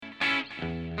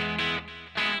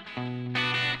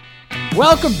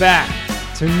Welcome back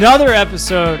to another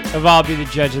episode of I'll Be the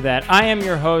Judge of That. I am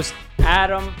your host,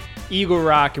 Adam Eagle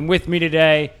Rock, and with me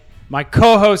today, my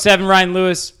co-host, Evan Ryan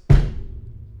Lewis.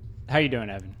 How you doing,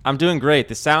 Evan? I'm doing great.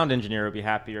 The sound engineer would be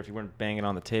happier if you weren't banging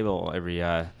on the table every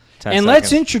 10 seconds. And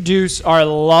let's introduce our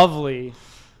lovely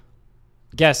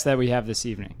guest that we have this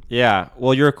evening. Yeah.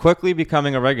 Well, you're quickly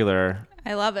becoming a regular.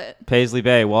 I love it. Paisley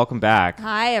Bay, welcome back.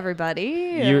 Hi,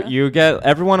 everybody. You get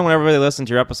everyone whenever they listen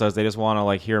to your episodes, they just want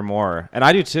to hear more, and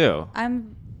I do too.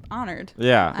 I'm honored.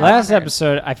 Yeah. Last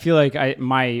episode, I feel like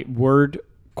my word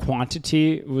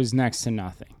quantity was next to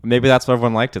nothing. Maybe that's why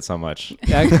everyone liked it so much.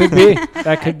 That could be.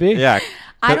 That could be. Yeah.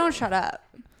 I don't shut up.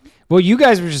 Well, you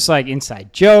guys were just like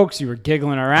inside jokes. You were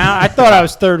giggling around. I thought I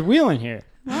was third wheeling here.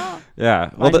 Well,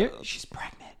 Yeah. Well, she's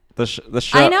pregnant. the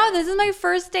show. I know. This is my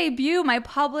first debut, my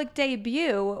public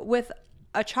debut with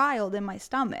a child in my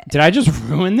stomach. Did I just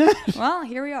ruin that? Well,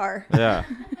 here we are. Yeah.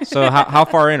 So how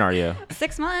far in are you?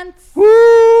 6 months.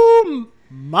 Woo,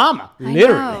 mama, I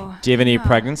literally. know. Do you have any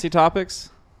pregnancy topics?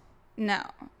 No.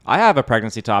 I have a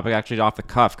pregnancy topic actually off the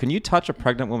cuff. Can you touch a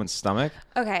pregnant woman's stomach?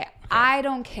 Okay. I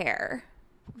don't care.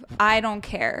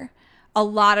 A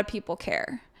lot of people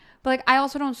care. But I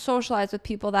also don't socialize with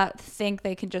people that think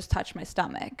they can just touch my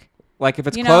stomach. Like if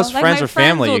it's You know, close like friends my or friends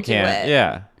family, will you do can't. it.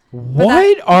 Yeah.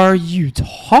 What are you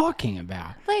talking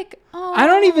about? Oh. I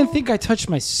don't even think I touched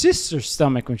my sister's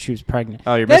stomach when she was pregnant.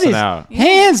 Oh, you're That missing is out.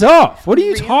 Hands off. What are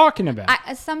you Really? talking about?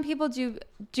 Some people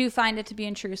do find it to be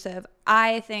intrusive.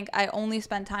 I think I only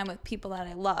spend time with people that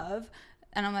I love.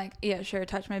 And I'm like, yeah, sure,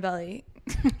 touch my belly.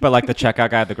 But like the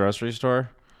checkout guy at the grocery store?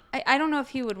 I don't know if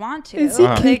he would want to. Is he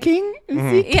Like, kicking? Is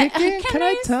he Yeah, kicking? Can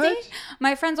I touch? see?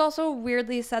 My friends also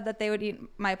weirdly said that they would eat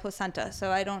my placenta,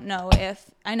 so I don't know if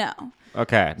I know.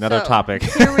 Okay, another So, topic.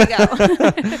 Here we go.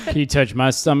 Can you touch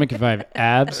my stomach if I have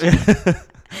abs? All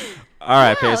right,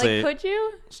 Yeah, Paisley, could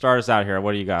you? start us out here.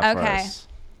 What do you got for Okay. us?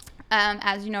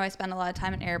 As you know, I spend a lot of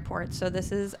time in airports, so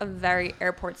this is a very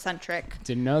airport-centric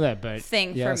Didn't know that, but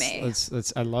thing yes, for me.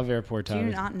 Let's. I love airport Do you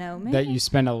topics. not know me? That you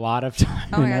spend a lot of time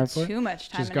Oh, in I got airport. too much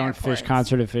time Just in going airports. fish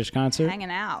concert to fish concert.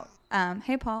 Hanging out.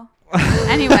 Hey, Paul.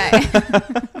 Anyway.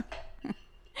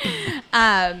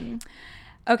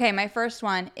 Okay, my first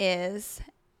one is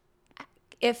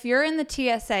if you're in the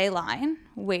TSA line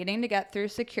waiting to get through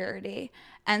security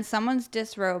and someone's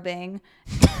disrobing,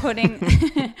 putting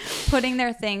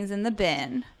their things in the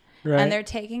bin, Right. and they're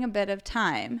taking a bit of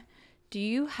time, do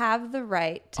you have the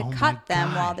right to Oh my cut them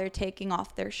God. while they're taking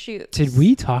off their shoes? Did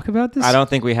we talk about this? I don't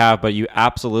think we have, but you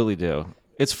absolutely do.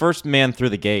 It's first man through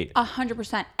the gate.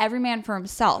 100%. Every man for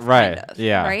himself. Right. Kind of,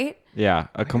 Yeah. Right? Yeah,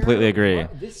 I completely agree.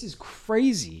 This is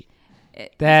crazy.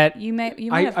 It- That You may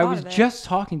have I thought was of it. just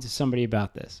talking to somebody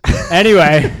about this.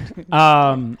 Anyway,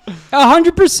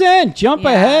 100%. Jump Yeah.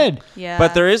 ahead. Yeah.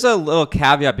 But there is a little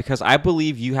caveat because I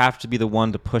believe you have to be the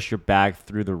one to push your bag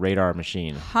through the radar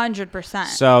machine. 100%.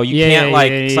 So you Yeah, can't yeah,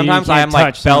 yeah, sometimes you I can't am like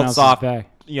touch someone belts else's off, bag.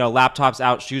 laptops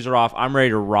out, shoes are off. I'm ready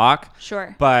to rock.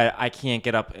 Sure. But I can't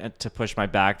get up to push my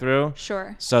bag through.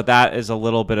 Sure. So that is a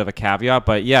little bit of a caveat,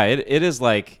 but yeah, it is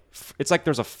it's like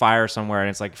there's a fire somewhere and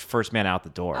it's like first man out the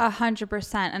door.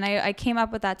 100%. And I came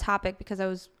up with that topic because I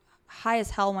was high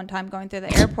as hell one time going through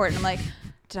the airport and I'm like,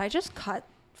 did I just cut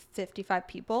 55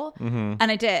 people? Mm-hmm.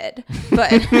 And I did.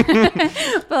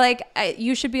 But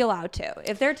you should be allowed to.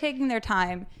 If they're taking their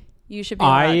time, you should be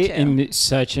allowed I to. am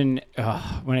such an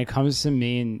when it comes to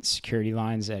me and security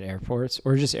lines at airports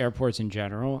or just airports in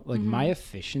general, like my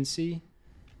efficiency,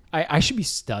 I should be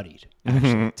studied.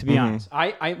 Actually, to be honest,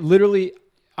 I literally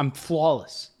I'm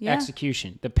flawless Yeah.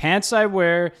 execution. The pants I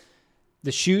wear,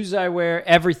 the shoes I wear,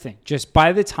 everything. Just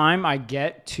by the time I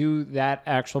get to that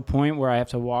actual point where I have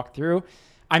to walk through.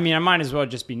 I mean, I might as well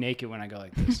just be naked when I go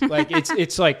like this. Like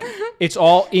it's like it's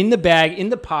all in the bag, in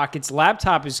the pockets.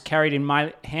 Laptop is carried in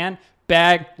my hand.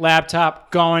 Bag,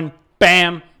 laptop, going,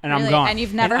 bam, and I'm Really? gone. And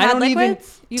you've never I had don't even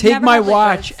liquids? You've take never my had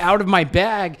watch liquids? out of my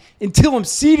bag until I'm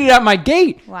seated at my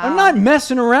gate. Wow. I'm not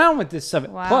messing around with this stuff.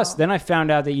 Wow. Plus, then I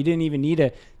found out that you didn't even need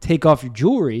to take off your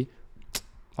jewelry.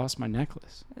 Lost my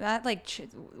necklace. That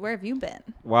where have you been?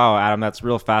 Wow, Adam, that's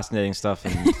real fascinating stuff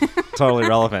and totally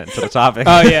relevant to the topic.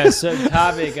 Oh yeah, so the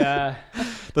topic.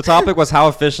 The topic was how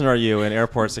efficient are you in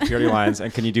airport security lines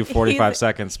and can you do 45 He's-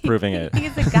 seconds proving it?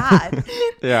 He's a god.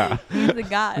 Yeah. He's a I'm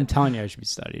god. telling you, I should be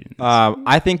studied.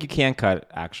 I think you can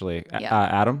cut actually. Yeah.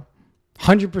 Adam?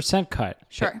 100% cut.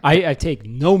 Sure. I take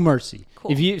no mercy.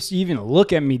 Cool. If you even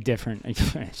look at me different,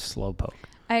 slow poke.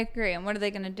 I agree. And what are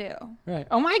they going to do? Right.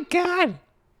 Oh my God.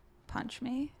 Punch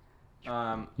me?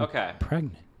 Okay.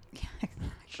 Pregnant.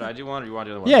 Should I do one or you want to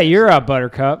do the one? Yeah, you're a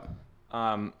buttercup.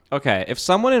 Okay. If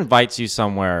someone invites you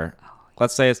somewhere,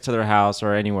 let's say it's to their house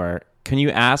or anywhere, Can you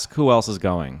ask who else is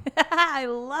going? I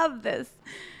love this.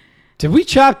 Did we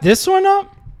chop this one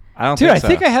up? I don't Dude, think I so.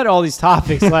 think I had all these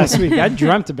topics last week. I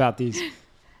dreamt about these.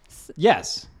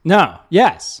 Yes. No.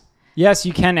 Yes. Yes,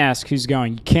 you can ask who's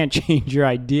going. You can't change your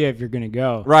idea if you're going to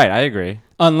go. Right, I agree.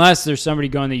 Unless there's somebody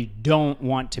going that you don't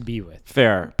want to be with.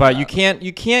 Fair, but you can't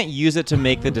use it to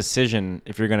make the decision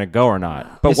if you're going to go or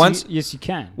not. But yes, once yes, you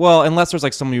can. well, unless there's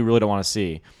like someone you really don't want to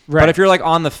see. Right. But if you're like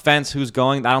on the fence who's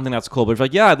going, I don't think that's cool. But if you're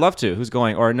like, yeah, I'd love to. Who's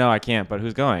going? Or no, I can't, but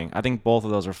who's going? I think both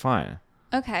of those are fine.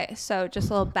 Okay, so just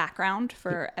a little background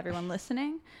for everyone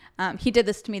listening. He did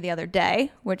this to me the other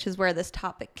day, which is where this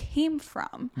topic came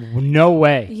from. No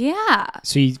way. Yeah.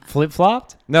 So you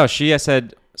flip-flopped? No, I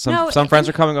said No, some friends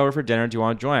are coming over for dinner. Do you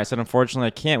want to join? I said, unfortunately, I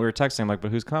can't. We were texting. I'm like,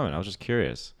 but who's coming? I was just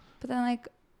curious. But then, like,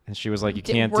 And she was like, you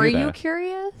can't were do that. you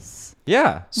curious?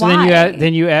 Yeah. So Why?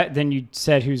 then you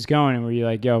said who's going, and were you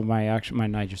like, yo, my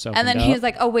night just opened And then up. he was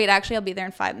like, "Oh wait, actually, I'll be there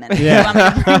in 5 minutes. Yeah. Do you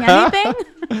want me to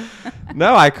bring anything?"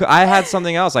 No, I had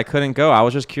something else. I couldn't go. I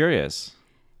was just curious.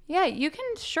 Yeah, you can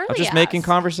surely. I was just ask. making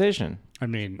conversation. I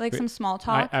mean, like some small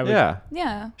talk. I would, Yeah.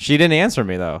 Yeah. She didn't answer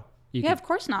me though. you Yeah, could, of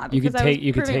course not. you Because could I was take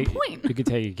you could proving take a point. you could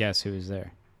take a guess who was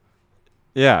there.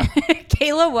 Yeah.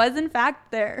 Kayla was in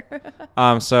fact there.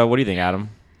 So what do you think, Adam?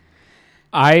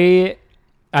 I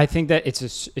think that it's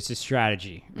a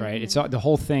strategy, right? It's the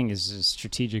whole thing is a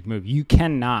strategic move. You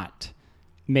cannot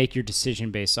make your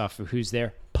decision based off of who's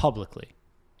there publicly.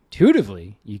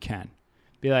 Intuitively, you can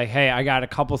be like, hey, I got a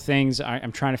couple things.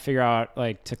 I'm trying to figure out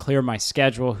like to clear my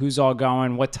schedule. Who's all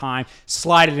going? What time?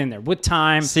 Slide it in there. What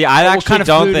time? See, I what actually kind of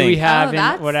don't food do we think- have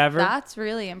that's and whatever. That's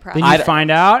really impressive. Then you find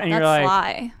out, and That's you're like,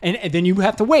 sly. and then you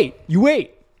have to wait. You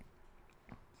wait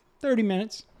 30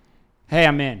 minutes. Hey,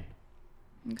 I'm in.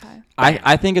 Okay.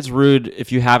 I think it's rude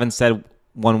if you haven't said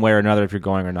one way or another if you're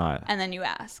going or not. And then you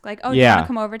ask, like, "Oh, do Yeah. you want to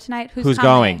come over tonight? Who's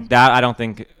coming?" going? That I don't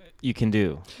think you can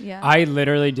do. Yeah. I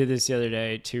literally did this the other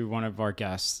day to one of our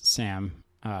guests, Sam,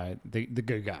 the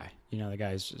good guy. You know, the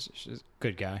guy's just a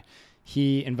good guy.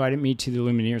 He invited me to the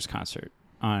Lumineers concert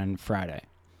on Friday.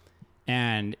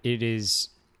 And it is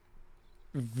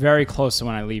very close to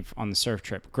when I leave on the surf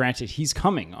trip. Granted, he's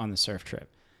coming on the surf trip.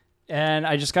 And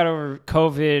I just got over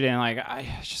COVID, and like I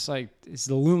just like, is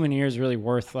the Lumineers really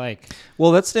worth like?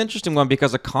 Well, that's the interesting one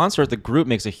because a concert, the group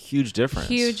makes a huge difference.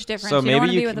 Huge difference. So you maybe don't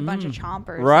want to you be with can- a bunch of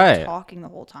chompers, Right. talking the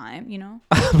whole time. You know,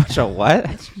 A bunch of what?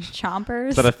 chompers.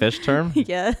 Is that a fish term?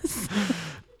 Yes.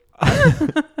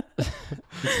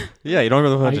 Yeah, you don't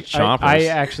really have a bunch of chompers. I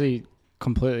actually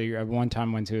completely. I one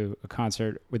time went to a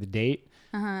concert with a date,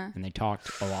 and they talked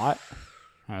a lot.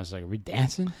 I was like, "Are we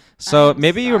dancing?" So I'm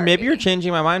maybe you're sorry.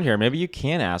 changing my mind here. Maybe you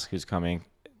can ask who's coming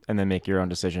and then make your own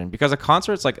decision because a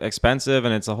concert's like expensive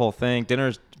and it's a whole thing.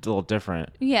 Dinner's a little different.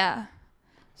 Yeah.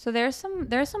 So there's some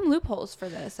loopholes for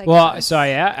this. I Well, guess. so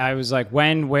I was like,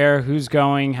 when, where, who's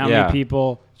going, how Yeah. many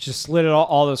people? Just slid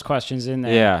all those questions in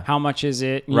there. Yeah. How much is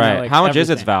it? You Right. know, like How much is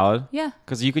it's everything. valid? Yeah.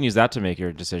 Because you can use that to make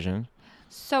your decision.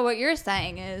 So what you're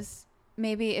saying is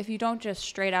maybe if you don't just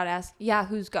straight out ask, yeah,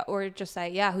 or just say,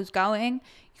 yeah, who's going,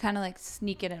 you kind of like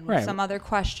sneak it in with Right. some other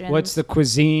questions. What's the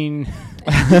cuisine?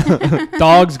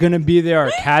 Dog's gonna be there.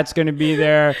 Or cat's gonna be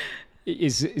there.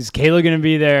 Is Kayla gonna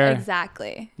be there?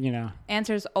 Exactly. You know.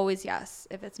 Answer is always yes.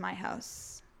 If it's my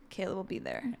house, Kayla will be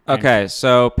there. Okay,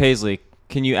 so Paisley,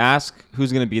 can you ask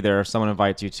who's going to be there if someone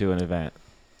invites you to an event?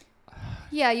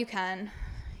 Yeah, you can.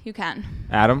 You can.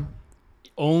 Adam?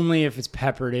 Only if it's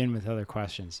peppered in with other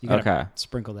questions. You gotta Okay.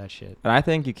 sprinkle that shit. And I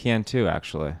think you can too,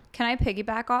 actually. Can I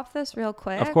piggyback off this real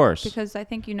quick? Of course. Because I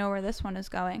think you know where this one is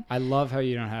going. I love how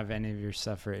you don't have any of your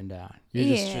stuff written down.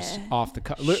 You're just Yeah. off the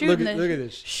cuff. Look Shooting at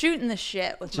this. Shooting the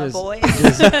shit with my Just- boys.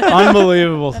 Just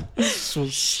unbelievable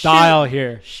style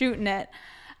here. Shooting it.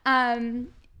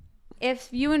 If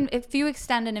you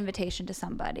extend an invitation to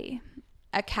somebody,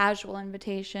 a casual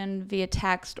invitation via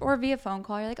text or via phone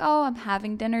call, you're like, oh, I'm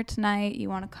having dinner tonight. You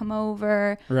want to come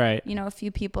over? Right. You know, a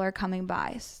few people are coming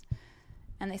by.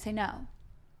 And they say no.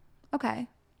 Okay.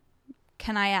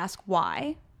 Can I ask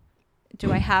why?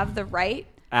 Do I have the right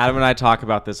Adam and I talk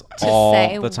about this to all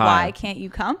say the time. why can't you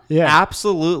come? Yeah.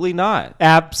 Absolutely not.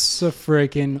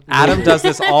 Abso-freaking. Adam does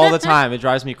this all the time. It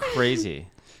drives me crazy.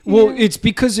 Well, it's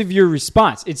because of your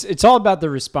response. It's all about the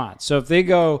response. So if they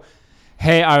go,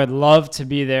 hey, I would love to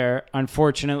be there.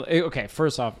 Unfortunately, okay,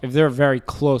 first off, if they're a very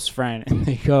close friend and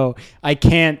they go, I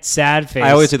can't, sad face.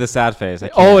 I always do the sad face. I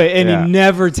can't. Oh, and Yeah. he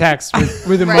never texts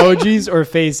with Right. emojis or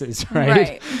faces, right?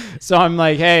 Right. So I'm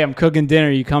like, hey, I'm cooking dinner.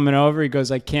 You coming over? He goes,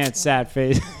 I can't, sad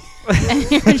face. And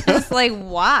you're just like,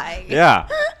 why? Yeah.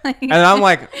 And I'm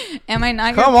like, Am I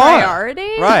not come your on.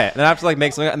 priority? Right. And I have to like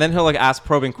make something, and then he'll like ask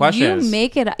probing questions.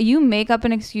 You make up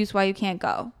an excuse why you can't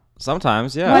go.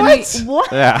 Sometimes, yeah.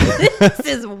 What? Yeah. This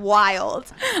is wild.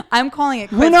 I'm calling it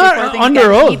quits We're before not things under get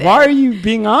oath. heated. Why are you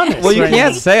being honest? Well, you right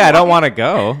can't now? say I don't want to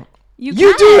go. You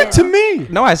You do it to can. me.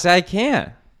 No, I say I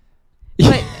can't.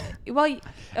 But, well, okay.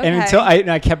 And until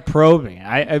I kept probing.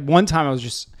 I one time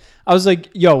I was like,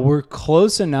 yo, we're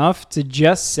close enough to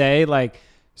just say like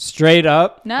straight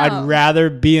up, No. I'd rather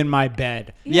be in my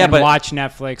bed Yeah, and but- watch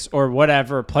Netflix or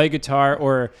whatever, play guitar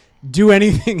or do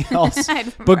anything else,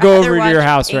 I'd but go rather over to your watch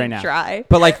house paint right now. dry.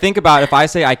 But like, think about if I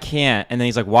say I can't, and then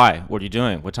he's like, "Why? What are you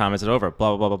doing? What time is it over?"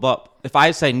 Blah blah blah blah blah. If I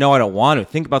say no, I don't want to.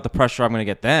 Think about the pressure I'm going to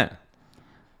get then.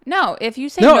 No, if you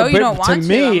say no, you but don't want to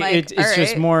me, I'm like, it's all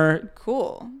just right, more.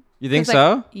 cool. You think It's like,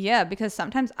 so? yeah, because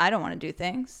sometimes I don't want to do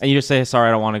things. And you just say, "Sorry,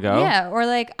 I don't want to go." Yeah, or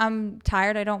like I'm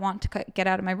tired. I don't want to get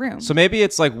out of my room. So maybe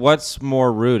it's like, what's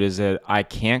more rude? Is it I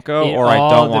can't go It or I all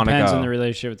don't want to depends go? on the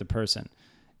relationship with the person.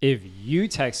 If you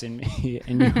texted me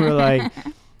and you were like,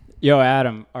 "Yo,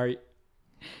 Adam, are you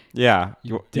Yeah.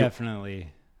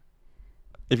 definitely?"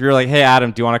 If you're like, "Hey,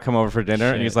 Adam, do you want to come over for dinner?"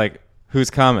 Shit. And he's like,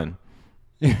 "Who's coming?"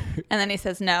 And then he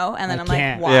says no, and then I I'm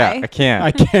can't. like, why? Yeah, I can't.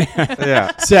 I can't.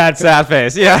 Yeah. Sad. Sad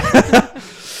face. Yeah.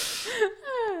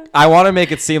 I want to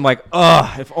make it seem like,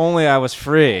 if only I was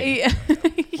free.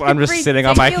 I'm just sitting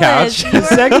on my couch. The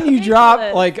second you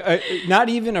drop like not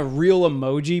even a real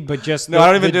emoji, but just No, I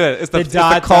don't even do it. It's the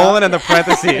dot colon and the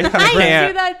parentheses. I can't.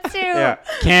 do that too. Yeah.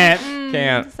 can't.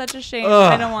 Can't. Such a shame.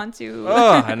 Ugh. I don't want to.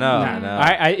 Oh, I know. No,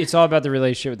 I know. it's all about the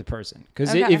relationship with the person. Because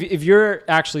Okay. if you're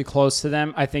actually close to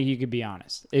them, I think you could be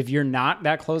honest. If you're not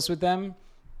that close with them,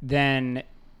 then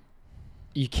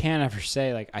you can't ever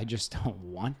say like, I just don't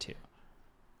want to.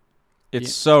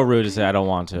 It's so rude to say I don't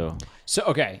want to. So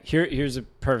okay, here's a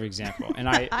perfect example, and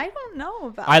I don't know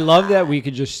about. I love that we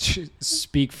could just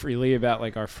speak freely about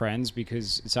like our friends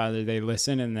because it's either they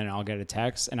listen and then I'll get a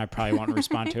text and I probably won't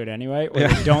respond to it anyway, or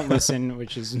they don't listen,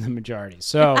 which is the majority.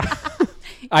 So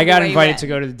I got way you invited win. to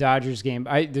go to the Dodgers game.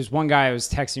 There's one guy I was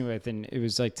texting with and it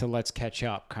was like to let's catch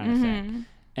up kind of thing.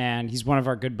 And he's one of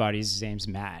our good buddies. His name's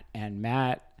Matt. And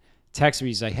Matt texted me.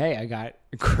 He's like, hey, I got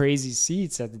crazy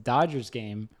seats at the Dodgers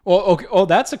game. Well, okay. Oh,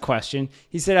 that's a question.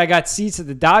 He said, I got seats at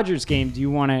the Dodgers game. Do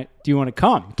you want to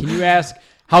come? Can you ask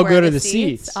how Where good are the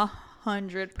seats?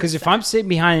 100%. Because if I'm sitting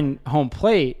behind home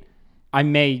plate, I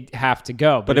may have to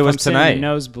go. But if it was I'm sitting in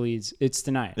tonight. the nosebleeds, it's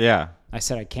tonight. Yeah. I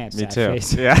said I can't. Me sad too.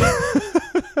 face. Yeah.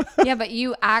 yeah, but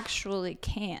you actually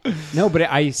can't. No, but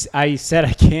I said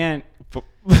I can't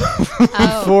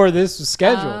before this was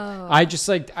scheduled. Oh. I just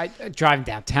like I drive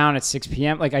downtown at 6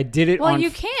 p.m. Like I did it Well, on you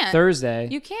can't. Thursday.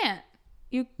 You can't.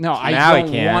 You No, Now he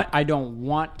can't. I don't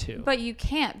want to. But you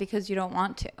can't because you don't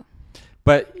want to.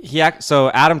 But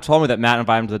so Adam told me that Matt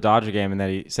invited him to the Dodger game and that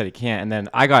he said he can't. And then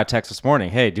I got a text this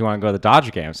morning, hey, do you want to go to the Dodger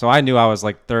game? So I knew I was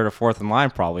like third or fourth in line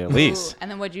probably at least. Ooh,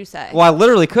 and then what'd you say? Well, I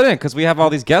literally couldn't because we have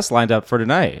all these guests lined up for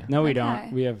tonight. No, we Okay.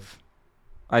 don't. We have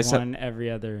I said, one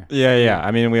every other. yeah. I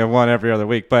mean, we have one every other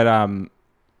week. But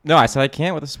no, I said I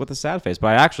can't with a sad face. But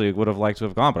I actually would have liked to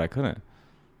have gone, but I couldn't.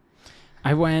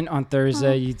 I went on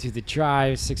Thursday. You do the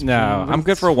drive 6 p.m. No, I'm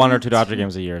good for 1 or 2 Dodger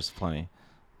games a year. It's plenty.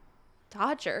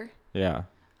 Dodger? Yeah.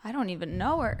 I don't even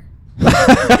know her. All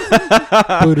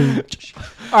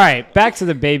right, back to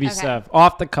the baby Okay. stuff.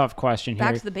 Off the cuff question here.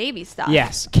 Back to the baby stuff.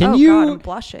 Yes. Can oh, you God, I'm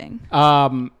blushing.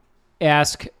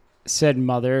 ask said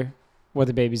mother what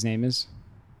the baby's name is?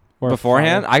 Or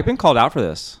Beforehand, father? I've been called out for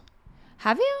this.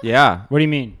 Have you? Yeah. What do you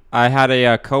mean? I had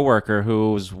a coworker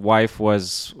whose wife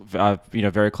was,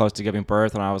 very close to giving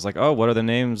birth, and I was like, "Oh, what are the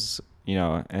names?"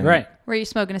 And Right. Were you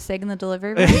smoking a cig in the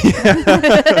delivery room?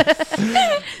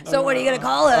 So what are you going to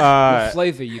call it? What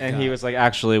flavor you And got? he was like,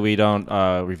 "Actually, we don't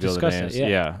reveal the Discuss it, names."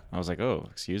 yeah. I was like, "Oh,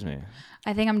 excuse me."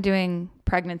 I think I'm doing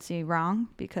pregnancy wrong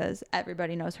because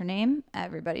everybody knows her name.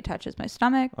 Everybody touches my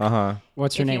stomach.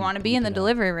 What's her If name? you want to be in the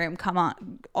delivery room, come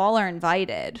on. All are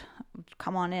invited.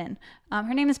 Come on in.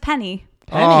 Her name is Penny.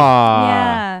 Penny.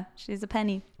 Yeah, she's a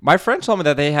Penny. My friend told me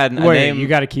that they had a Wait, name. you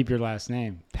got to keep your last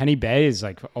name. Penny Bay is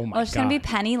like, oh my Well, she's god. going to be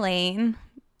Penny Lane.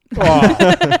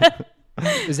 Oh.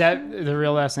 Is that the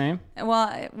real last name?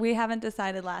 Well, we haven't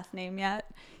decided last name yet,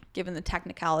 given the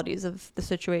technicalities of the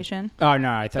situation. Oh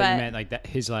no, I thought But- you meant like that.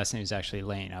 His last name is actually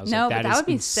Lane. I was No, like, but that is would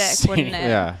be insane. sick, wouldn't it?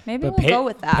 Yeah. Maybe But we'll go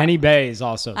with that. Penny Bay is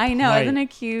also. I know, quite- isn't it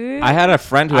cute? I had a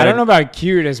friend who I had don't know about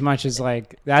cute as much as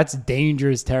like that's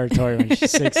dangerous territory when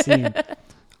she's 16.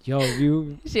 Yo,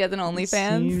 you She has an seen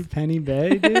OnlyFans. Penny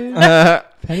Bay, dude?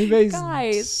 Penny Bay's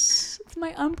Guys, it's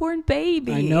my unborn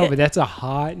baby. I know, but that's a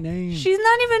hot name. She's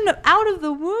not even out of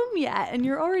the womb yet, and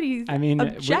you're already I mean,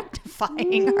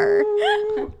 objectifying her.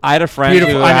 I had a friend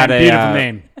beautiful. who I had mean, a beautiful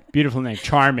name. Beautiful name.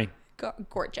 Charming.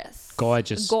 Gorgeous.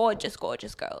 Gorgeous. Gorgeous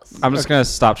girls. I'm just gonna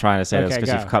stop trying to say this Okay,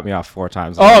 because go. you've cut me off 4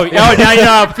 times. Oh, now you know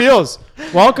how it feels.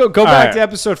 Well, go back right. to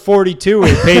episode 42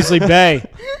 with Paisley Bay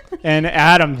and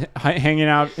Adam hanging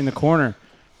out in the corner.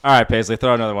 All right, Paisley,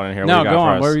 throw another one in here. No, What do you got go for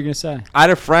on. us? What were you going to say? I had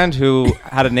a friend who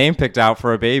had a name picked out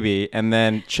for a baby and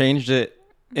then changed it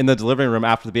in the delivery room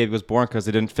after the baby was born because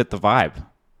it didn't fit the vibe.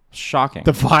 Shocking.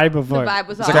 The vibe of The what? vibe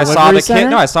was It's off. like I saw Delivery the center? kid.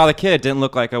 No, I saw the kid. It didn't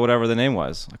look like whatever the name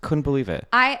was. I couldn't believe it.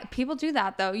 People do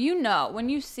that though. You know, when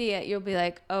you see it, you'll be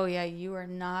like, "Oh yeah, you are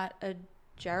not a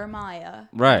Jeremiah."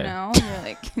 Right. You know, you're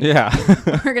like,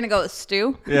 Yeah. we're gonna go with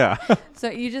Stu. Yeah. So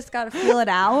you just gotta feel it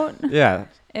out. Yeah.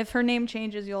 If her name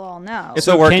changes, you'll all know. It's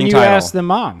a working Can you title. ask the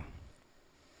mom?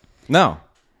 No.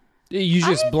 You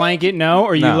just blanket no,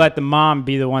 or you No. let the mom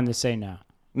be the one to say no?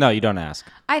 No, you don't ask.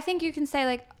 I think you can say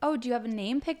like, "Oh, do you have a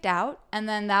name picked out?" And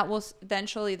then that will then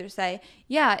she'll either say,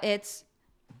 "Yeah, it's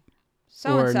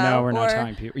so Or and so," no, we're not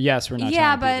telling people. Yes, we're not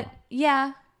yeah, telling but people.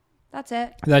 yeah, that's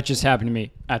it. That just happened to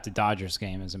me at the Dodgers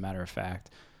game, as a matter of fact.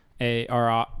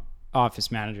 Our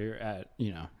office manager at,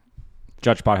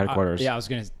 Judge Pod headquarters. yeah, I was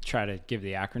going to try to give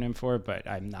the acronym for it, but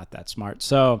I'm not that smart.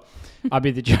 So I'll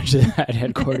be the judge of that at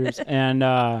headquarters.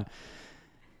 And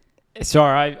so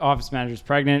our office manager's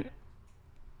pregnant.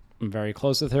 I'm very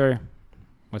close with her.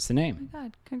 What's the name? Oh my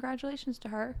God, congratulations to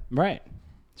her. Right.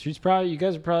 You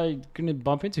guys are probably going to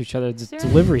bump into each other at the Seriously?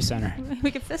 delivery center. We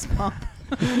could fist bump.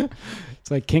 It's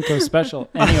like Kinko's special.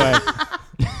 Anyway.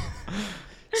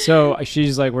 So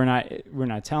she's like, we're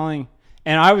not telling.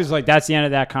 And I was like, that's the end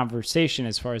of that conversation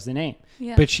as far as the name.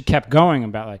 Yeah. But she kept going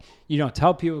about like, you don't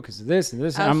tell people because of this and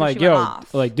this. And Oh, I'm so like, she went yo,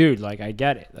 off. like, dude, like, I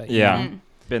get it. Like, Yeah. you know?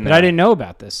 Been But there. I didn't know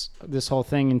about this whole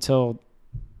thing until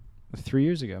 3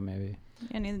 years ago, maybe.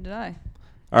 Yeah, neither did I.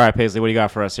 All right, Paisley, what do you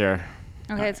got for us here?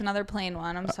 Okay, it's another plain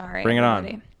one. I'm sorry. bring it on.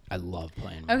 everybody. I love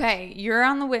playing. Okay, you're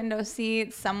on the window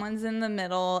seat, someone's in the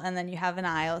middle, and then you have an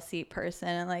aisle seat person.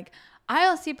 And like,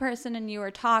 aisle seat person and you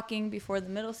are talking before the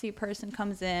middle seat person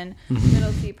comes in.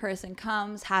 Middle seat person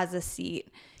comes, has a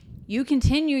seat. You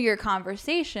continue your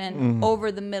conversation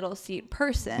over the middle seat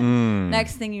person.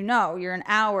 Next thing you know, you're an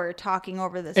hour talking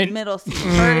over this middle seat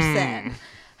person.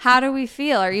 How do we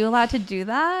feel? Are you allowed to do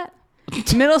that?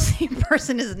 Middle seat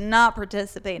person is not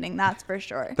participating, that's for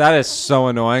sure. That is so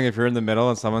annoying if you're in the middle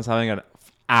and someone's having an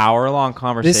hour-long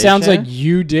conversation. This sounds like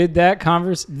you did that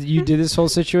you did this whole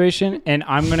situation, and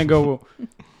I'm gonna go.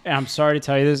 And I'm sorry to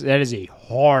tell you this. That is a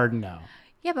hard no.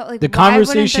 Yeah, but like The why wouldn't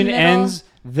conversation middle- ends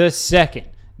the second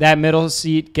that middle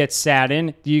seat gets sat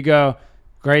in. Do you go,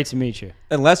 great to meet you?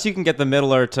 Unless you can get the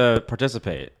middler to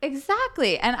participate.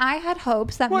 Exactly. And I had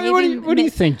hopes that What, maybe what do you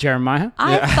think, Jeremiah?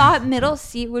 I thought middle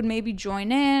seat would maybe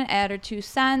join in, add her 2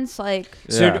 cents, like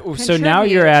Yeah. So now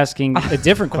you're Contribute. asking a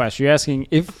different question. You're asking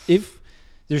if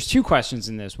there's 2 questions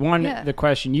in this. One, Yeah. the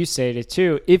question you stated.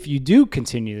 2, if you do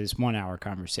continue this 1 hour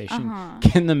conversation,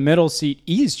 can the middle seat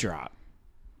eavesdrop?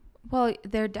 well,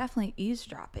 they're definitely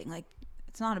eavesdropping. Like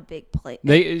it's not a big plate.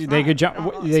 They could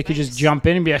jump. They could just jump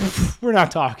in and be like, "We're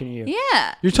not talking to you.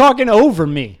 Yeah. You're talking over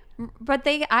me." But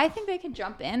I think they can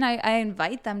jump in. I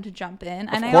invite them to jump in.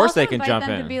 And I course also they can invite jump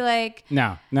them in. to be like,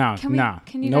 No.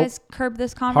 can you Nope. guys curb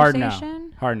this Hard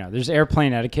conversation? no. Hard no. There's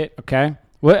airplane etiquette. Okay.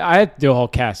 Well, I have to do a whole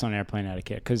cast on airplane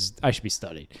etiquette because I should be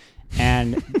studied.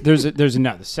 And there's a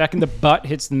no. The second the butt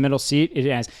hits the middle seat, it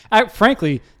ends.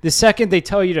 Frankly, the second they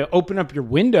tell you to open up your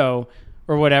window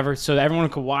or whatever, so that everyone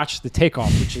can watch the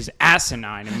takeoff, which is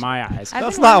asinine in my eyes. I've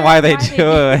That's been not why they wondering do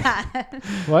it. that.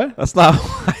 What? That's not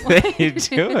why they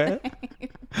do it.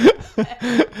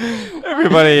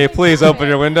 Everybody, please open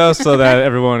your windows so that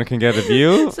everyone can get a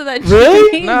view. So that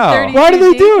Really? Jimmy, No. 32 Why do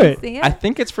they do can it? see I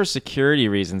think it's for security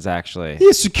reasons, actually.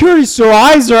 Yeah, security, so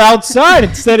eyes are outside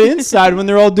instead of inside when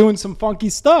they're all doing some funky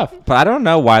stuff. But I don't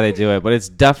know why they do it, but it's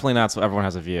definitely not so everyone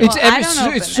has a view. It's, Well, I it's, don't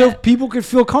open it's so it. people could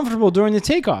feel comfortable during the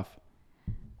takeoff.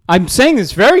 I'm saying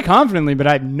this very confidently, but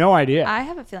I have no idea. I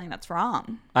have a feeling that's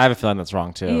wrong. I have a feeling that's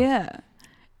wrong, too. Yeah.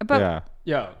 But Yeah.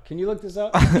 Yo, can you look this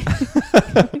up?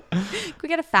 can we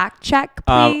get a fact check,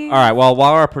 please? All right. Well,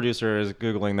 while our producer is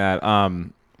Googling that,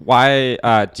 why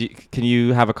can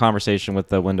you have a conversation with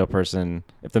the window person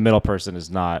if the middle person is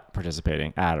not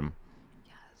participating? Adam.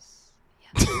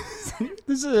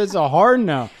 This is a hard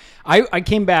no. I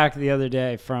came back the other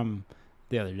day from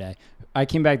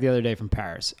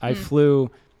Paris. I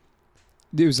flew.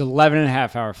 It was 11 and a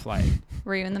half hour flight.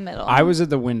 Were you in the middle? I was at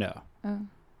the window. Oh.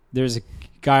 There's a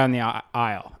guy on the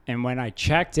aisle, and when I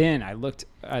checked in, I looked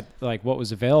at like what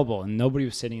was available, and nobody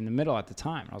was sitting in the middle at the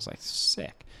time. I was like,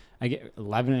 sick. I get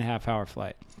 11 and a half hour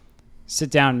flight.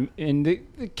 Sit down, and the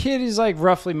kid is like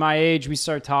roughly my age. We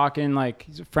start talking. Like,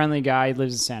 he's a friendly guy. He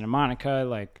lives in Santa Monica.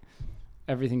 Like,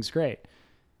 everything's great.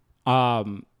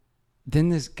 Then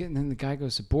the guy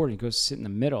goes to board. He goes to sit in the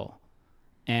middle,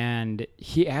 and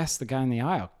he asks the guy in the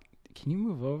aisle, "Can you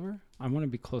move over? I want to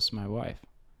be close to my wife."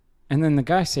 And then the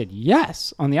guy said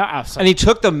yes on the aisle. I was like, And he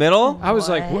took the middle? I was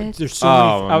like, What? what? There's so many.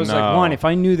 Oh, I was like, no. one, if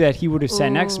I knew that he would have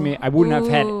sat next to me, I wouldn't have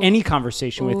had any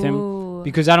conversation with him Ooh.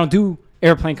 because I don't do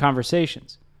airplane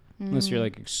conversations unless you're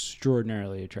like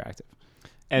extraordinarily attractive.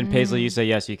 And Paisley, you say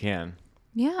yes, you can.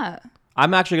 Yeah.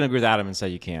 I'm actually going to agree with Adam and say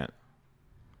you can't.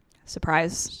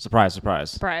 Surprise. Surprise,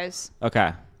 surprise. Surprise.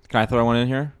 Okay. Can I throw one in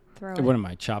here? Throw What it. am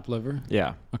I, chopped liver?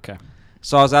 Yeah. Okay.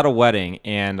 So I was at a wedding,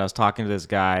 and I was talking to this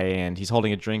guy, and he's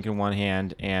holding a drink in one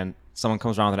hand, and someone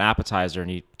comes around with an appetizer, and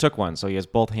he took one, so he has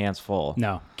both hands full.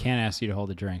 No, can't ask you to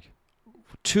hold a drink.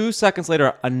 2 seconds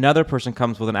later, another person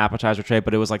comes with an appetizer tray,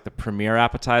 but it was like the premier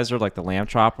appetizer, like the lamb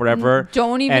chop, whatever.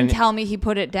 Don't even And tell me he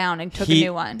put it down and took a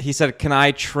new one. He said, "Can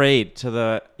I trade to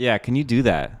the?" Yeah, can you do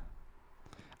that?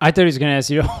 I thought he was going to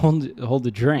ask you to hold the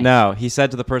drink. No, he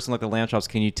said to the person like the lamb chops,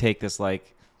 "Can you take this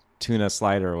like tuna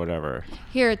slider or whatever?"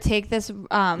 Here, take this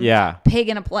Yeah. pig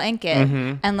in a blanket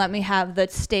Mhm. and let me have the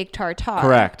steak tartare.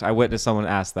 Correct. I witnessed someone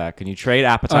ask that. Can you trade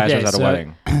appetizers Okay, at a so-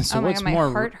 wedding? So Oh my what's God, my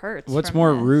more heart hurts What's from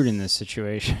more this. rude in this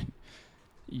situation?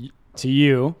 To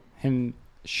you, him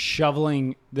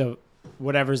shoveling the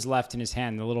whatever's left in his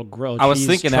hand, the little grilled I was cheese,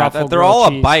 thinking that truffle they're grilled all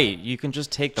cheese. a bite. You can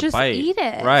just take the Just bite. eat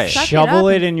it. Right. Suck it Shovel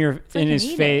up it and in freaking his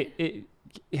eat face.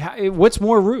 What's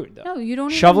more rude though? No, you don't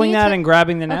even Shoveling need that to- and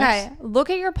grabbing the next. Okay, look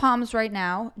at your palms right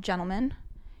now, gentlemen.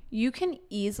 You can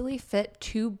easily fit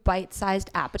 2 bite-sized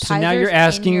appetizers. So now you're in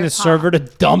asking your the palm. server to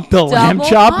dump the lamb Double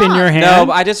chop in your pump. hand No,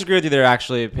 but I disagree with you there.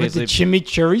 Actually, with the Paisley,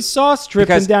 chimichurri sauce dripping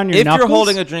because down your if knuckles. you're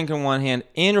holding a drink in one hand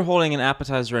and you're holding an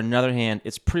appetizer in another hand,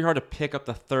 it's pretty hard to pick up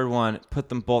the third one, put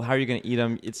them both. How are you going to eat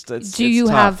them? Do you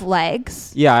tough. have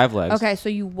legs? Yeah, I have legs. Okay, so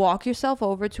you walk yourself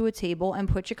over to a table and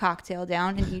put your cocktail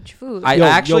down and eat your food. I yo,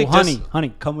 actually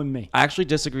honey, come with me. I actually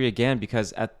disagree again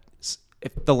because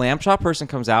if the lamb chop person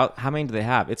comes out, how many do they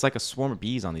have? It's like a swarm of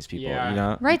bees on these people. Yeah. You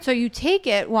know. Right, so you take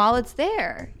it while it's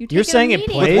there. You take You're saying it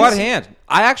immediately. With plays? what hand?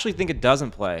 I actually think it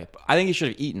doesn't play. I think he should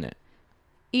have eaten it.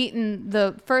 Eaten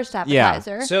the first Yeah.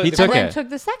 appetizer. So He the took and then it. took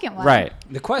the second one. Right.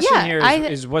 The question Yeah, here I-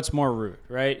 is what's more rude,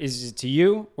 right? Is it to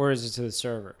you or is it to the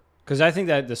server? Because I think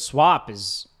that the swap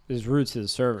is rude to the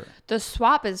server. The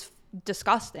swap is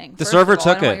disgusting. The first server of all.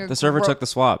 I took don't want it. your The server gro- took the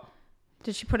swap.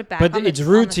 Did she put it back? But on it's the,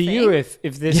 rude on to the you thing?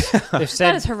 if this if That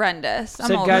said is horrendous. I'm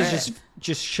said over guys it.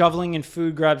 just shoveling in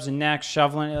food, grabs the next,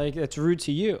 shoveling like that's rude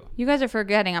to you. You guys are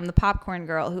forgetting I'm the popcorn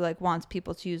girl who like wants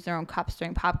people to use their own cups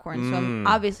during popcorn. So I'm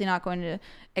obviously not going to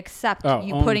accept Oh,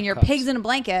 you own putting your cups. pigs in a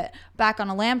blanket back on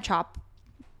a lamb chop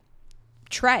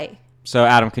tray. So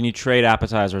Adam, can you trade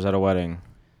appetizers at a wedding?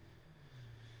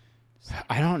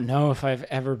 I don't know if I've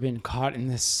ever been caught in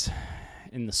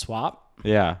the swap.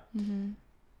 Yeah.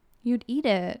 You'd eat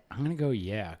it. I'm gonna go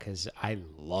because I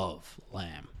love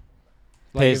lamb.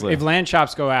 Paisley. If lamb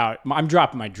chops go out, I'm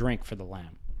dropping my drink for the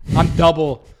lamb. I'm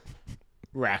double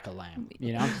rack of lamb.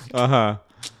 You know. Uh-huh.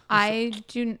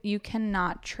 You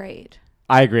cannot trade.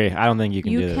 I agree. I don't think you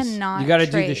can You do this. cannot You got to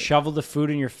do the trade. shovel the food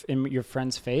in your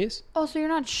friend's face. Oh, so you're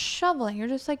not shoveling. You're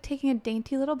just like taking a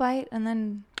dainty little bite and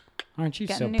then Aren't you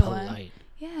Get so a new one. polite?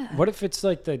 yeah. What if it's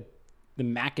like the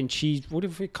mac and cheese? What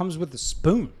if it comes with a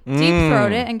spoon? Deep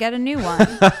throat it and get a new one.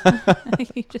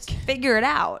 You just figure it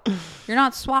out. You're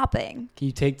not swapping Can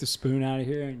you take the spoon out of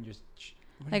here and just?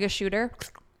 like a shooter.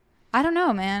 I don't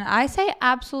know, man. I say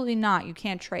absolutely not. You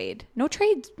can't trade. No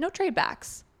trade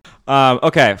backs.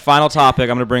 Okay, final topic. I'm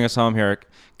going to bring us home here.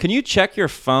 Can you check your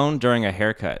phone during a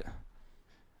haircut?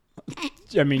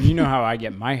 I mean, you know how I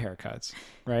get my haircuts,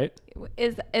 right?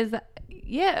 Is that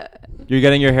yeah? You're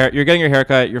getting your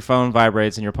haircut, your phone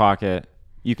vibrates in your pocket.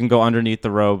 You can go underneath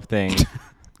the robe thing.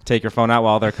 Take your phone out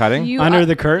while they're cutting. You Under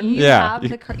the curtain? You Yeah.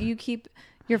 have you keep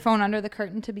your phone under the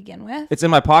curtain to begin with. It's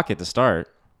in my pocket to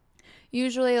start.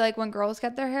 Usually, like when girls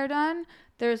get their hair done,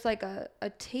 there's like a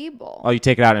table. Oh, you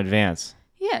take it out in advance.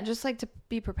 Yeah, just like to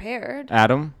be prepared.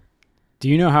 Adam? Do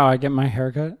you know how I get my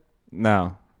haircut?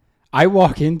 No. I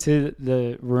walk into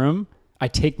the room. I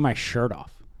take my shirt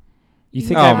off. You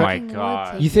think Oh I have my a,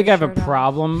 God. you think I have a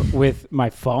problem with my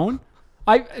phone?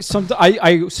 I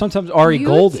sometimes Ari You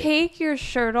Gold it. take your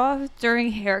shirt off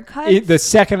during haircuts? The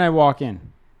second I walk in.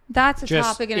 That's a just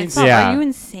topic in instant. itself. Yeah. Are you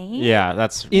insane? Yeah,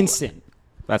 that's Instant.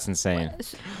 insane.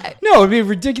 No, it'd be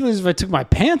ridiculous if I took my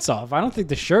pants off. I don't think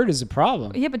the shirt is a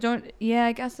problem. Yeah, but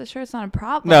I guess the shirt's not a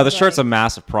problem. No, the but, shirt's a like,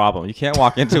 massive problem. You can't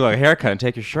walk into a haircut and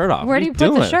take your shirt off. Where What do are you put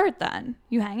the doing? shirt then?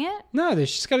 You hang it? No,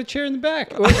 she's got a chair in the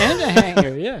back and a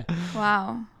hanger. Yeah.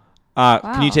 Wow.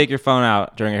 Can you take your phone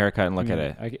out during a haircut and look at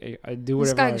it? I do This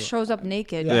whatever. guy shows up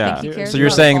naked. You Yeah. think he cares So you're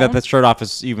about saying a that phone? the shirt off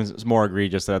is even more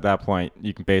egregious. That at that point,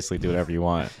 you can basically do whatever you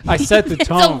want. I set the It's a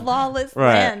tone. lawless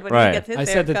Right, land when right. he gets his I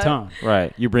set the haircut. tone.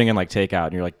 Right. You bring in like takeout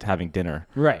and you're like having dinner.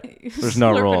 Right. There's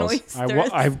no Slurping rules.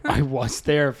 oysters. I was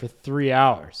there for 3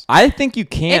 hours. I think you It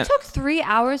can't. took 3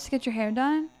 hours to get your hair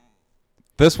done.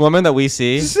 This woman that we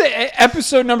see. This is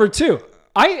episode number 2.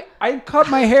 I cut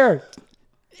my hair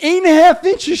 8.5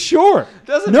 inches short.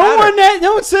 Doesn't no matter.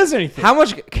 no one says anything. How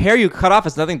much hair you cut off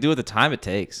has nothing to do with the time it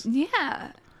takes.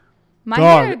 Yeah. My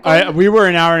hair Dog, goes- we were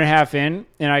an hour and a half in,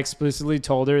 and I explicitly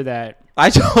told her that. I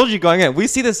told you going in. We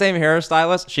see the same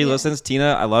hairstylist. She listens.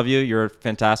 Tina, I love you. You're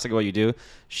fantastic at what you do.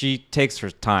 She takes her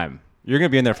time. You're gonna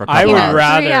be in there for a I couple would hours.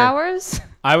 rather- 3 hours.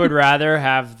 I would rather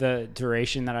have the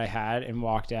duration that I had and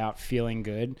walked out feeling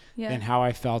good Yeah. than how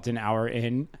I felt an hour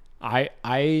in. I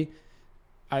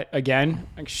again,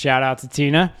 shout out to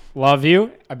Tina. Love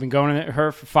you. I've been going to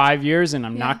her for 5 years, and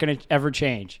I'm not going to ever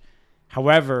change.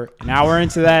 However, an hour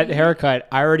into that haircut,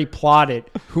 I already plotted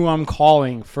who I'm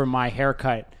calling for my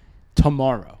haircut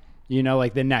tomorrow.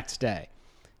 Like the next day.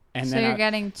 And So then you're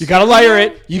getting you gotta layer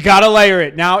it. You gotta layer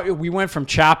it. Now we went from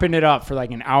chopping it up for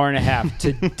like an hour and a half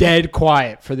to dead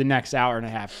quiet for the next hour and a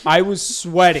half. I was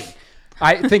sweating.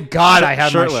 I thank God I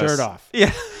had Shirtless. my shirt off.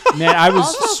 Yeah. Man, I was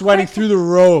Also sweating quick- through the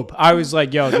robe. I was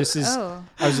like, "Yo, this is." Oh.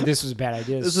 This was a bad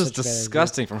idea. This is such a bad idea."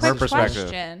 disgusting from her Quick perspective.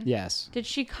 question. Yes. Did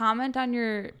she comment on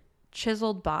your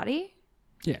chiseled body?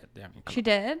 Yeah. I mean, come, She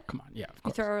did. come on. Yeah. Of You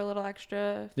course. throw her a little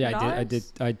extra. Yeah, I did.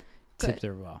 $4? I tipped Good.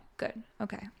 her well. Good.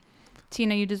 Okay.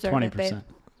 Tina, you deserve 20%. it, babe.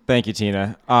 Thank you,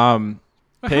 Tina. How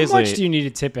Paisley, much do you need to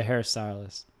tip a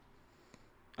hairstylist?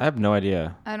 I have no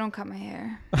idea. I don't cut my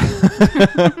hair,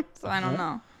 so I don't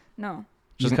know. No,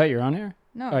 You Just- cut your own hair?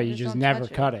 no. Oh, you just don't never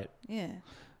touch cut it. Yeah.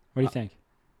 What do you think?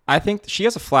 I think she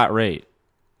has a flat rate,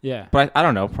 Yeah. but I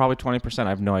don't know. Probably 20%. I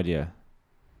have no idea.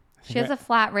 She has a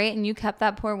flat rate, and you kept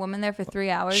that poor woman there for 3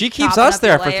 hours. She keeps chopping us up the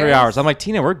there for 3 layers. hours. I'm like,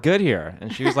 Tina, we're good here.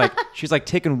 And she was like, she's like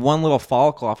taking one little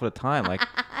follicle off at a time, like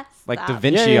Da Stop.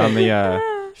 Vinci Yeah, on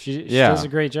the. She Yeah. does a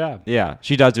great job. Yeah,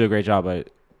 she does do a great job, but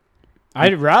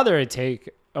I'd rather it take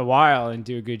a while and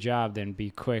do a good job than be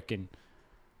quick and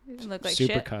You look like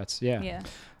super shit. cuts. Yeah. Yeah.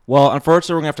 well,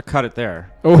 unfortunately, we're gonna have to cut it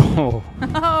there. Oh,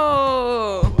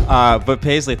 Oh. But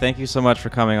Paisley, thank you so much for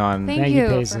coming on, Thank Thank you, you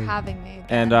for Paisley. having me.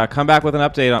 and come back with an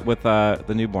update with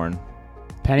the newborn.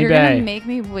 Penny You're Bay. gonna make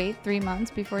me wait 3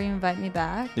 months before you invite me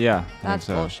back. Yeah, I think That's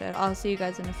so. bullshit. I'll see you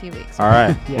guys in a few weeks. All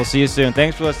right, Yeah. we'll see you soon.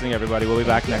 Thanks for listening, everybody. We'll be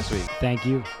back next week. Thank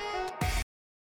you.